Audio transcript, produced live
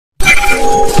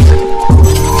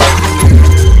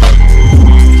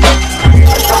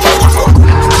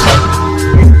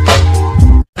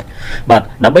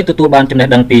ដើម្បីទទួលបានចំណេះ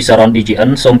ដឹងពី SARORN DGN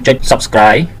សូមចុច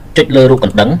Subscribe ចុចលើរូបក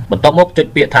ណ្ដឹងបន្ទាប់មកចុច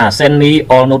ពាក្យថា Send me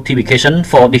all notification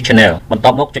for this channel បន្ទា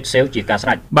ប់មកចុច Save ជាការស្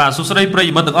រេចបាទសួស្តីប្រិយ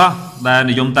មិត្តទាំងអស់ដែល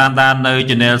និយមតាមដាននៅ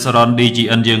Channel SARORN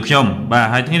DGN យើងខ្ញុំបាទ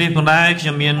ហើយថ្ងៃនេះផងដែរខ្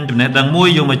ញុំមានចំណេះដឹងមួយ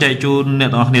យកមកចែកជូនអ្នក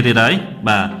ទាំងអស់គ្នាទៀតហើយ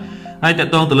បាទហើយតក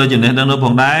តងទៅលើចំណេះដឹងនោះផ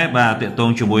ងដែរបាទតកតង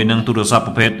ជាមួយនឹងទូរស័ព្ទ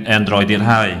ប្រភេទ Android ទៀត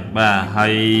ហើយបាទហើ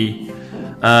យ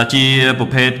ជាប្រ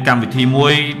ភេទកម្មវិធីមួ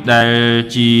យដែល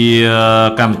ជា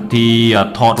កម្មវិធី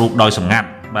ថតរូបដោយសម្ងាត់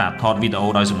បាទថតវីដេអូ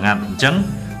ដោយសម្ងាត់អញ្ចឹង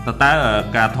តើ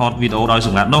ការថតវីដេអូដោយស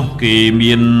ម្ងាត់នោះគេ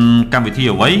មានកម្មវិធី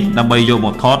អ្វីដើម្បីយកម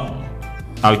កថត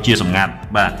ឲ្យជាសម្ងាត់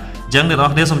បាទអញ្ចឹងអ្នកនរ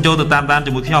គ្នាសូមចូលទៅតាមដាន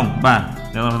ជាមួយខ្ញុំបាទ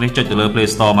អ្នកនរគ្នាចុចទៅលើ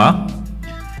Playstor មក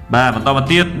បាទបន្តមក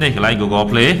ទៀតនេះកន្លែង Google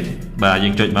Play បាទយើ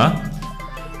ងចុចមក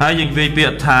ហើយយើងវាយពា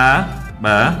ក្យថា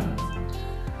បាទ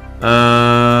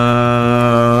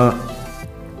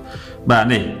បាទ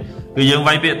នេះគឺយើង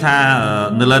វាយពាក្យថា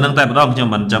នៅលើនឹងតែម្ដងខ្ញុំ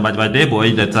មិនចាំបាច់វាយទេព្រោះ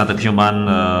អីដែលថាតែខ្ញុំបាន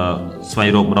ស្វែង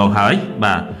រកម្ដងហើយ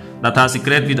បាទដាក់ថា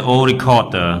secret video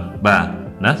recorder បាទ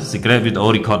ណា secret video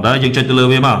recorder យើងចុចទៅលើ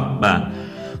វាមកបាទ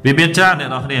វាមានច្រើនអ្នក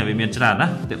នរគ្នាវាមានច្រើនណា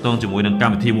ទាក់ទងជាមួយនឹងក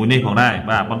ម្មវិធីមួយនេះផងដែរ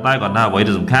បាទប៉ុន្តែគាត់ថាអ្វី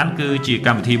ដែលសំខាន់គឺជាក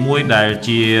ម្មវិធីមួយដែល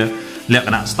ជាលក្ខ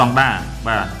ណៈ standard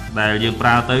បាទដែលយើងប្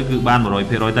រើទៅគឺបាន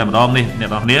 100% តែម្ដងនេះអ្នក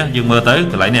នរគ្នាយើងមើលទៅ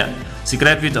កន្លែងនេះ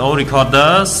secret video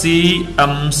recorder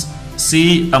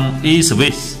CME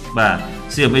service បាទ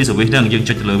CME service ហ្នឹងយើង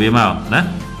ចុចទៅលើវាមកណា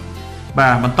បា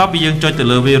ទបន្ទាប់ពីយើងចុចទៅ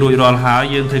លើវារួចរាល់ហើយ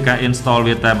យើងធ្វើការ install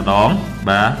វាតែម្ដង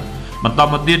បាទបន្ត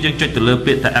មកទៀតយើងចុចទៅលើ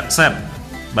ពាក្យថា accept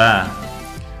បាទ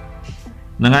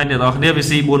ហ្នឹងហើយអ្នកនរគ្នាវា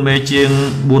 4 មេជាង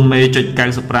 4 មេចុច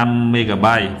 95 មេហ្គា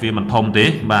បៃត៍វាមិនធំទេ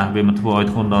បាទវាមិនធ្វើឲ្យ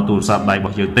ធ្ងន់ដល់ទូរស័ព្ទដៃរប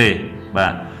ស់យើងទេបា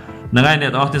ទហ្នឹងហើយអ្ន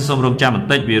កនរគ្នាសូមរងចាំបន្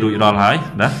តិចវារួចរាល់ហើយ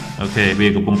ណាអូខេវា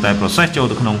កំពុងតែ process ចូល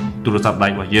ទៅក្នុងទូរស័ព្ទដៃ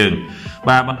របស់យើង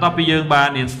បាទបន្ទាប់ពីយើងបាន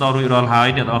install រួចរាល់ហើយ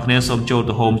អ្នកនរគ្នាសូមចូល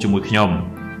ទៅ home ជាមួយខ្ញុំ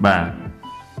បាទ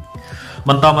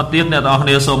បន្តមកទៀតអ្នកនរគ្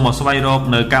នាសូមមកស្វែងរក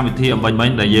នៅកម្មវិធីអំបញ្ញមិញ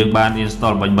ដែលយើងបាន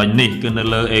install អំបញ្ញមិញនេះគឺនៅ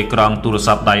លើអេក្រង់ទូរ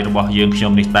ស័ព្ទដៃរបស់យើងខ្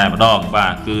ញុំនេះតែម្ដងបា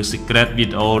ទគឺ secret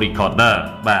video recorder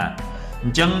បាទអ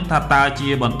ញ្ចឹងថាតើជា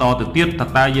បន្តទៅទៀតថា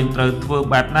តើយើងត្រូវធ្វើ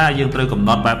បែបណាយើងត្រូវកំណ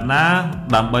ត់បែបណា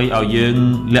ដើម្បីឲ្យយើង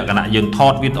លក្ខណៈយើងថ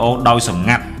តវីដេអូដោយសម្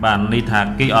ងាត់បាទនេះថា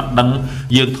គេអត់ដឹង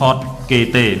យើងថតគេ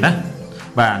ទេណា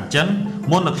បាទអញ្ចឹង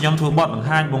មុននឹងខ្ញុំធ្វើបទបង្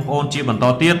ហាញបងប្អូនជាបន្ត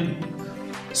ទៀត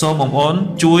សូមបងប្អូន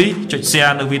ជួយចុច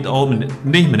share នៅវីដេអូ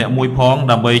នេះម្នាក់មួយផង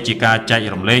ដើម្បីជាការចែក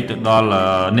រំលែកទៅដល់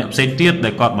អ្នកផ្សេងទៀតដែ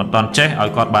លគាត់មិនទាន់ចេះឲ្យ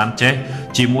គាត់បានចេះ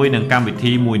ជាមួយនឹងកម្មវិ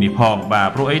ធីមួយនេះផងបាទ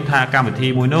ព្រោះអីថាកម្មវិធី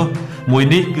មួយ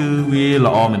នេះគឺវា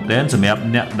ល្អមែនទែនសម្រាប់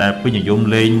អ្នកដែលពេញនិយម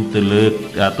លេងទៅលើ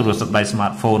ទូរស័ព្ទដៃ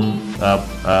smartphone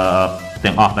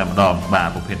ទាំងអស់តែម្ដងបាទ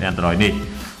ប្រភេទ Android នេះ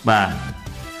បាទ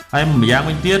ហើយម្យ៉ាង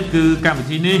វិញទៀតគឺកម្មវិ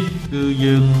ធីនេះគឺ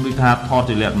យើងដូចថាថត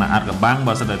ជាលក្ខណៈអាចកំបាំង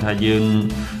បើសិនតែថាយើង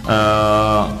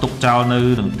ទុកចោលនៅ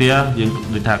នឹងផ្ទះយើង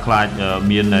ដូចថាខ្លាច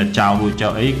មានចោលរួចចោ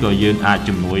លអីក៏យើងអាច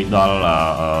ជំនួយដល់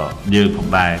យើងផង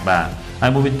ដែរបាទហើ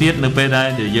យមួយវិញទៀតនៅពេលដែល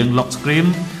យើង lock screen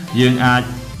យើងអាច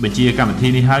បញ្ជាកម្មវិធី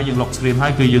នេះហើយយើង lock screen ហើ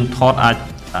យគឺយើងថតអាច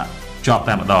ជាប់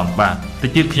តែម្ដងបាទតិ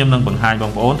ចទៀតខ្ញុំនឹងបង្ហាញប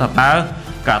ងប្អូនថាតើ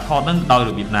ការថតនឹងដោយ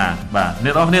របៀបណាបាទអ្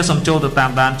នកនរគ្នាសូមចូលទៅតា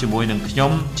មដានជាមួយនឹងខ្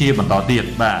ញុំជាបន្តទៀត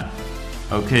បាទ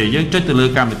អូខេយើងចុចទៅលើ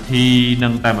កម្មវិធីនឹ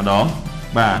ងតែម្ដង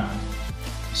បាទ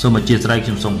សូមអធិស្ឋានខ្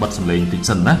ញុំសូមបិទសំឡេងតិច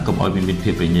សិនណាកុំឲ្យវាមានភា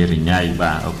ពរញ៉េរញ៉ៃ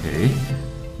បាទអូខេ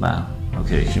បាទអូ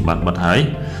ខេខ្ញុំបានបិទហើយ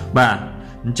បាទ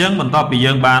អញ្ចឹងបន្ទាប់ពី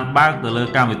យើងបានបើកទៅលើ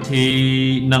កម្មវិធី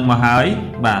នឹងមកហើយ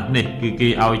បាទនេះគឺគេ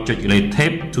ឲ្យចុចលេខ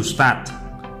Tap to start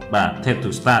បាទ Tap to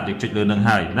start យើងចុចលើនឹង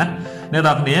ហើយណាអ្នកនរ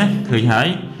គ្នាឃើញហើយ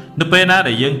នៅពេលណា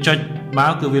ដែលយើងចុចម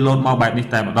កគឺវាលោតមកបែបនេះ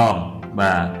តែម្ដង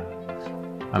បាទ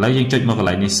ឥឡូវយើងចុចមកកន្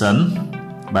លែងនេះសិន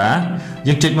បាទ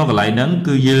យើងចុចមកកន្លែងហ្នឹង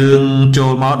គឺយើងចូ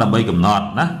លមកដើម្បីកំណត់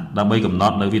ណាដើម្បីកំណ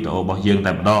ត់នៅវីដេអូរបស់យើង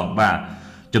តែម្ដងបាទ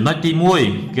ចំណុចទី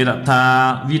1គេដាក់ថា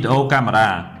វីដេអូកាមេរ៉ា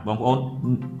បងប្អូន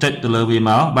ចុចទៅលើវា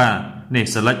មកបាទនេះ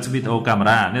select វីដេអូកាមេ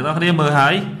រ៉ាអ្នកនរគ្នាមើលហើ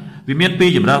យវាមាន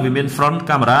2ជម្រើសវាមាន front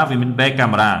camera វាមាន back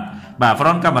camera បាទ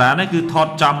front camera នេះគឺថត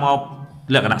ចំមក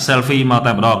លក្ខណៈ selfie មក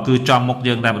តែម្ដងគឺចំមុខ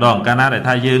យើងតែម្ដងកាលណាដែល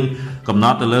ថាយើងកំណ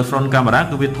ត់ទៅលើ front camera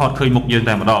គឺវាថតឃើញមុខយើង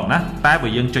តែម្ដងណាតែបើ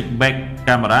យើងចុច back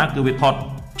camera គឺវាថត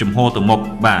ចំហទៅមុខ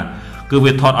បាទគឺ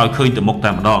វាថតឲ្យឃើញទៅមុខ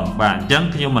តែម្ដងបាទអញ្ចឹង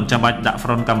ខ្ញុំមិនចាំបាច់ដាក់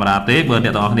front camera ទេបើអ្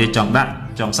នកទាំងអស់គ្នាចង់ដាក់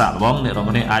ចង់សាកល្បងអ្នកទាំងអ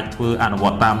ស់គ្នាអាចធ្វើអនុវ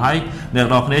ត្តតាមហើយអ្នក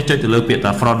ទាំងអស់គ្នាចុចទៅលើពាក្យ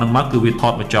ថា front ហ្នឹងមកគឺវាថ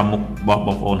តមកចំមុខរបស់ប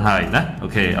ងប្អូនហើយណាអូ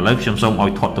ខេឥឡូវខ្ញុំសូមឲ្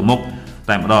យថតទៅមុខ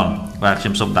តែម្ដងបាទខ្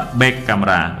ញុំសូមដាក់ back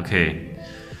camera អូខេ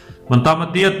បន្តមក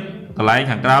ទៀតកន្លែង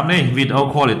ខាងក្រោមនេះ video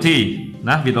quality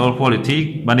ណា video quality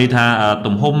បានន័យថា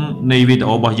ទំហំនៃវីដេ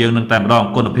អូរបស់យើងនឹងតែម្ដង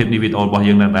គុណភាពនៃវីដេអូរបស់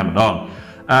យើងនឹងតែម្ដង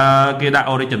គេដាក់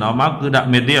original មកគឺដាក់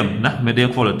medium ណា medium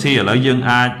quality ឥឡូវយើង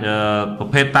អាចប្រ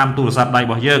ភេទតាមទូរស័ព្ទដៃរ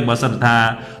បស់យើងបើសិនថា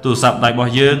ទូរស័ព្ទដៃរប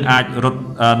ស់យើងអាចរត់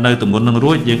នៅទម្ងន់នឹង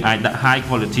រួចយើងអាចដាក់ high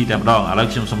quality តែម្ដងឥឡូវ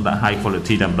ខ្ញុំសូមដាក់ high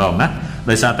quality តែម្ដងណា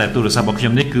ដោយសារតែទូរស័ព្ទរបស់ខ្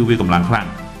ញុំនេះគឺវាកម្លាំងខ្លាំង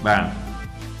បាទ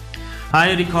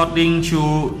high recording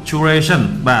duration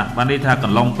បាទនេះថាក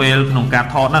ន្លងពេលក្នុងការ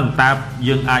ថតហ្នឹងតើ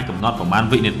យើងអាចកំណត់ប្រមាណ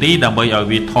វិនាទីដើម្បីឲ្យ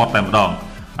វាថតតែម្ដង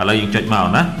ឥឡូវយើងចុចមក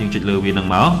ណាយើងចុចលើវានឹង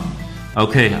មកអូ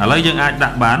ខេឥឡូវយើងអាចដា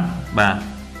ក់បានបាទ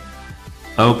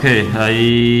អូខេហើយ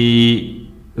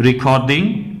recording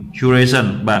duration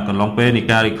បាទកន្លងពេលនៃ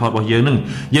ការ record របស់យើងនឹង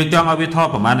យើងចង់ឲ្យវាថត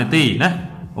ប្រហែលនាទីណា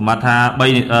ប្រហែលថា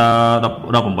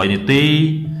18នាទី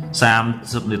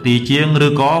30នាទីជាងឬ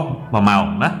ក៏1ម៉ោង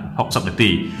ណា60នាទី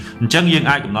អញ្ចឹងយើង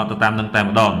អាចកំណត់ទៅតាមនឹងតែ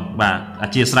ម្ដងបាទអ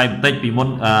ធិស្ឋានបន្តិចពីមុន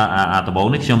ដំបូង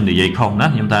នេះខ្ញុំនិយាយខុសណា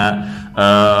ខ្ញុំថា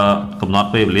កំណត់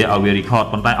ពេលវេលាឲ្យវា record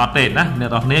ប៉ុន្តែអត់ទេណាអ្នក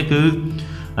នរគ្នាគឺ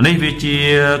នេះវាជា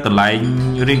កន្លែង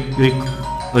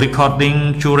recording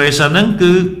duration ហ្នឹង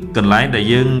គឺកន្លែងដែល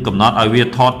យើងកំណត់ឲ្យវា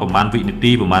ថតប្រហែលវិនា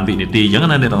ទីអញ្ចឹង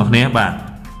ណាអ្នកនរគ្នាបាទ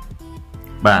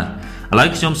ឥឡូវ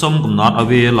ខ្ញុំសូមកំណត់ឲ្យ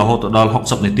វារហូតដល់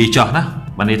60នាទីចុះណា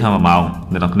បាទនេះថា1ម៉ោង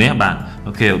អ្នកនរគ្នាបាទ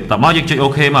អូខេតមកយើងចុចអូ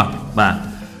ខេមកបាទ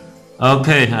អូ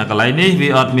ខេកន្លែងនេះវា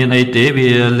អត់មានអីទេវា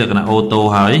លក្ខណៈអូតូ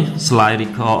ហើយ slide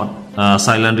record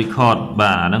silent record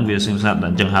បាទអាហ្នឹងវាស្ងាត់អ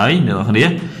ញ្ចឹងហើយអ្នកនរគ្នា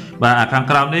បាទខាង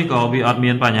ក្រោមនេះក៏វាអត់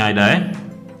មានបញ្ហាដែរ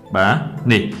បាទ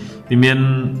នេះវាមាន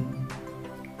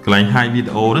កន្លែង hide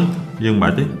video ហ្នឹងយើងមិនបា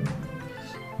ច់ទេ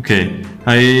អូខេ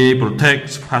ហើយ protect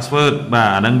password បាទ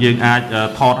អាហ្នឹងយើងអាច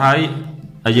ថតហើយ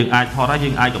យើងអា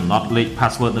ចកំណត់លេខ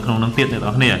password នៅក្នុងហ្នឹងទៀតអ្នកន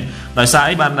រគ្នាដោយសារ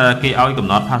អីបានគេឲ្យកំ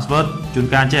ណត់ password ជួន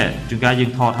កាលយើ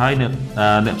ងថតហើយអ្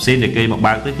នកផ្សេងដែលគេមក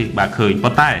បើកទៅគេបើកឃើញ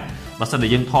ប៉ុន្តែបើសិនតែ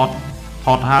យើងថ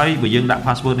តហើយបើយើងដាក់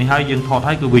password នេះហើយយើងថត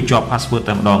ហើយគឺវាជាប់ password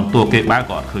តែម្ដងទោះគេបើក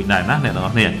ក៏អត់ឃើញដែរណាអ្នកនរ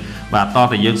គ្នាបាទតោះ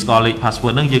តែយើងស្គាល់លេខ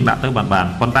password ហ្នឹងយើងដាក់ទៅបាន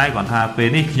ប៉ុន្តែគាត់ថាពេល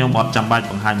នេះខ្ញុំអត់ចាំបាច់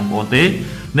បង្ហាញបងប្អូនទេ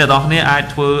អ្នកនរគ្នាអាច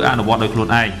ធ្វើអនុវត្តដោយខ្លួន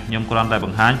ឯងខ្ញុំគ្រាន់តែប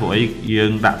ង្ហាញព្រោះអីយើ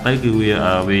ងដាក់ទៅគឺ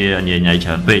វាញ៉ៃច្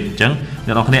រើនពេកអញ្ចឹងអ្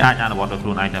នកនរគ្នាអាចអនុវត្តដោយខ្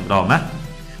លួនឯងតែម្ដងណា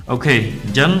អូខេអ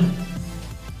ញ្ចឹង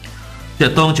ត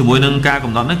កតងជាមួយនឹងការ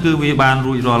កំណត់នេះគឺវាបាន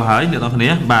រួចរាល់ហើយអ្នកនរគ្នា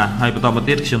បាទហើយបន្តមក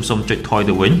ទៀតខ្ញុំសូមចុចថយ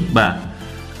ទៅវិញបាទ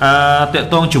តក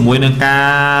តងជាមួយនឹងការ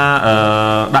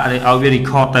ដាក់ឲ្យវា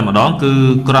record តែម្ដងគឺ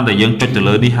គ្រាន់តែយើងចុចទៅ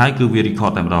លើនេះហើយគឺវា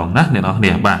record តែម្ដងណាអ្នកនរគ្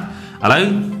នាបាទឥឡូវ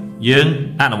យើង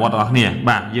អនុវត្តរបស់គ្នា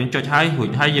បាទយើងចុចហើយរួច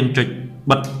ហើយយើងចុច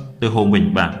បិទទៅ home វិញ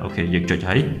បាទអូខេយើងចុច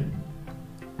ហើយ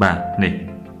បាទនេះ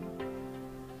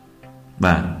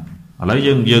បាទឥឡូវ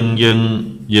យើងចុ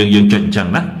ចអញ្ចឹង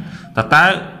ណាតើ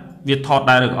វាថត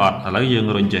ដែរឬអត់ឥឡូវយើង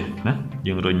រុញចេះណា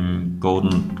យើងរុញ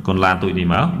កូនឡានទូចនេះ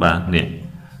មកបាទនេះ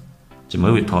ចាំមើ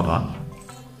លវាថតអត់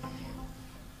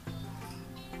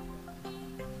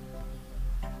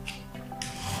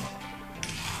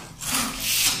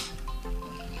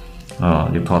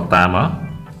យើងថតតាមមក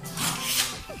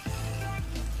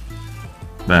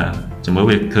បាទចាំមើល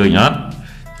វាឃើញអត់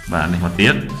បាទនេះមកទៀ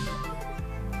ត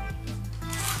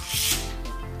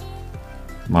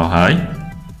មកហើយ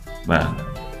បាទ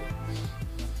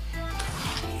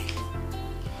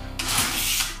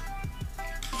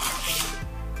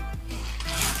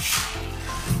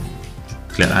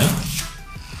ធ្លាក់ហើយ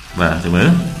បាទចាំមើល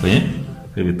ឃើញ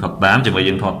គឺវាថតតាមចាំមើល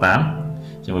យើងថតតាម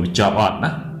ចាំមើលវាចប់អត់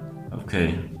ណាអូខេ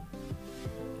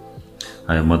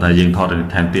ហើយមកតែយើងថត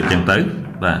ថែមទៀតចឹងទៅ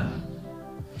បាទ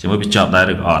ចាំមើលវាចប់ដែរ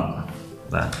ឬក៏អត់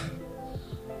បាទ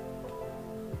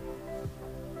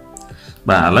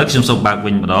ឥឡូវខ្ញុំសូមបើក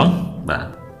វិញម្ដងបាទ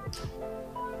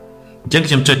អញ្ចឹង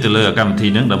ខ្ញុំចុចទៅលើកម្មវិធី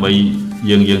ហ្នឹងដើម្បី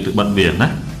យើងទៅបិទវាណា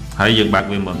ហើយយើងបើក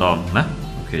វាម្ដងណា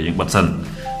អូខេយើងបិទសិន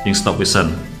យើង stop វាសិន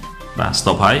បាទ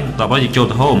stop ហើយបន្ទាប់មកយើងចូល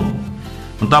ទៅ home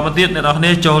បន្តមកទៀតអ្នកនរគ្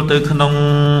នាចូលទៅក្នុង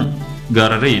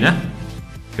gallery ណា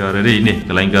gallery នេះក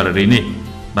ន្លែង gallery នេះ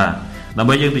បាទដើម្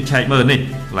បីយើងទៅឆែកមើលនេះ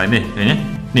កន្លែងនេះឃើញទេ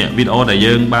នេះវីដេអូដែល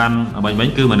យើងបានបា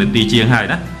ញ់គឺ1នាទីជាងហើយ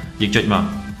ណាយើងចុចមក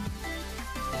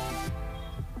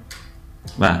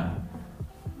បាទ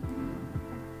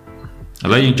ឥ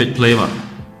ឡូវយើងចុច play មក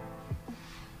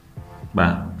បា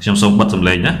ទខ្ញុំសូមបិទសំ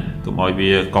ឡេងណាកុំឲ្យវា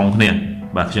កង់គ្នា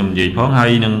បាទខ្ញុំនិយាយផងហើ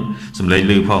យនឹងសំឡេង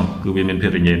ឮផងគឺវាមានភា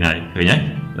ពរញ៉េរញ៉ៃឃើញទេអ្នក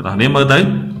នរគ្នាមើលទៅ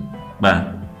បាទ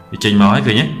វាចេញមកហើយ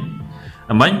ឃើញទេ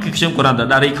អញ្ចឹងគឺខ្ញុំគ្រាន់តែ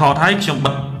ដាក់ record ហើយខ្ញុំ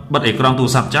បិទអេក្រង់ទូរ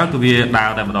ស័ព្ទចោលគឺវាដើរ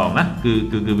តែម្ដងណា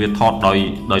គឺវាថត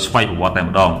ដោយស្វ័យប្រវត្តិតែ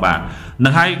ម្ដងបាទនឹ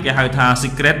ងហើយគេហៅថា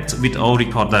secret video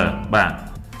recorder បាទ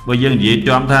បើយើងនិយាយ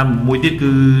ចំថាមួយទៀត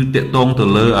គឺតាក់ទងទៅ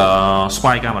លើស្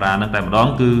វ័យកាមេរ៉ានឹងតែម្ដង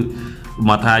គឺ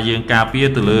មកថាយើងការពារ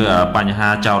ទៅលើបញ្ហា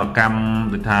ចោរកម្ម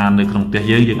ដូចថានៅក្នុងផ្ទះ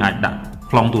យើងអាចដាក់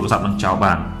ប្លង់ទូរស័ព្ទនឹងចោល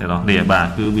បានអ្នកនរគ្នាបាទ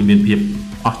គឺវាមានភាព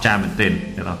អស្ចារ្យមែនទែន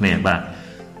អ្នកនរគ្នាបាទ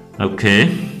អូខេ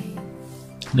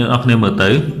អ្នកនរគ្នាមើលទៅ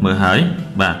មើលហើយ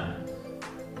បាទ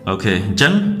ok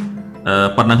chẳng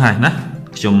phần năng hay nè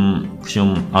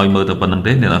chung ai mơ từ phần năng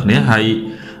thế này là thế hay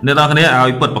nên đó cái này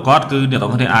ai bật bật cót cứ nên đó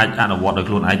cái này ai ăn vọt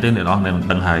được luôn ai tới này đó nên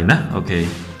đằng hay nè ok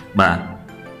bà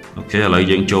ok lại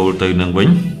dựng trâu từ nâng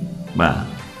vĩnh bà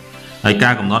ai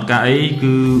ca cầm nót ca ấy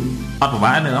cứ bắt vào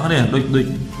bãi này đó cái này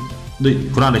đôi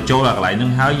con này trâu là lại nâng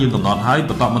hái dương cầm nót hái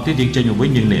và tọt một tí trên nhiều với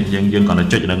nhưng này dương còn là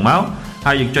chơi đằng máu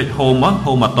hay dương chơi hôm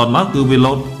mà toàn máu cứ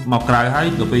reload mọc cài hái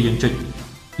rồi bây dương chơi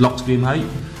lock screen hái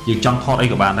dương trong thọt ấy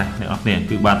của bạn này nè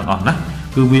cứ bạn còn nè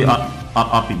cứ vi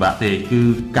ọt bị bạn thì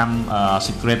cứ cam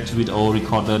secret video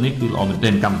recorder này cứ ở một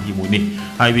tên cam gì mũi này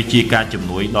hay vì chia ca chấm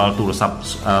núi đó tủ sập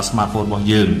smartphone bằng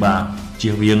dương và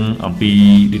chia riêng ở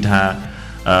pi đi tha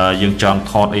dương trong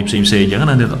thọt em xem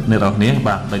chẳng nên đó này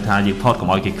bạn đây tha dương thọt của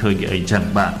mọi cái khơi cái chẳng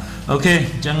bạn ok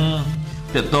chẳng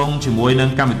tiếp tục chỉ mũi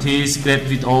nâng cam thi secret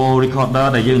video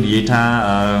recorder đại dương đi tha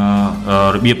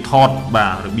biệp thọt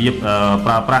và biệp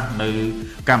pra nơi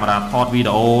camera thọt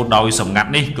video đòi sầm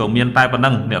ngặt đi cầu miền tai phần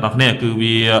nâng đó này cứ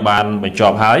vì bàn phải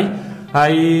chọn hái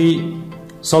hay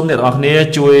xong này đó này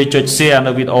chui cho xe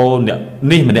នៅ video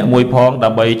នេះម្នាក់មួយផងដើ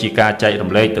ម្បីជាការចែករំ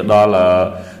លែកទៅដល់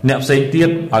អ្នកផ្សេងទៀត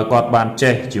ឲ្យគាត់បាន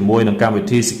ចេះជាមួយនឹងកម្មវិ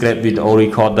ធី secret video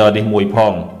recorder នេះមួយផ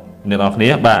ងអ្នកនរគ្នា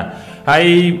បាទហើយ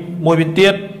មួយវិញទៀ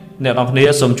តអ្នកនរគ្នា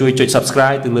សូមជួយចុច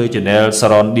subscribe ទៅលើ channel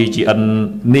SARORN DGN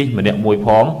នេះម្នាក់មួយផ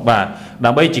ងបាទ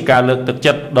ដើម្បីជាការលើកទឹក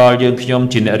ចិត្តដល់យើងខ្ញុំ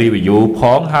ជាអ្នក review ផ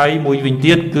ងហើយមួយវិញ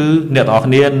ទៀតគឺអ្នកនរ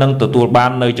គ្នានឹងទទួលបា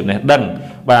ននៅចំណេះដឹង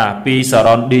បាទពី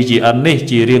SARORN DGN នេះ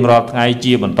ជារៀងរាល់ថ្ងៃ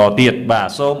ជាបន្តទៀតបាទ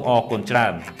សូមអរគុណច្រើ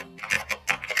ន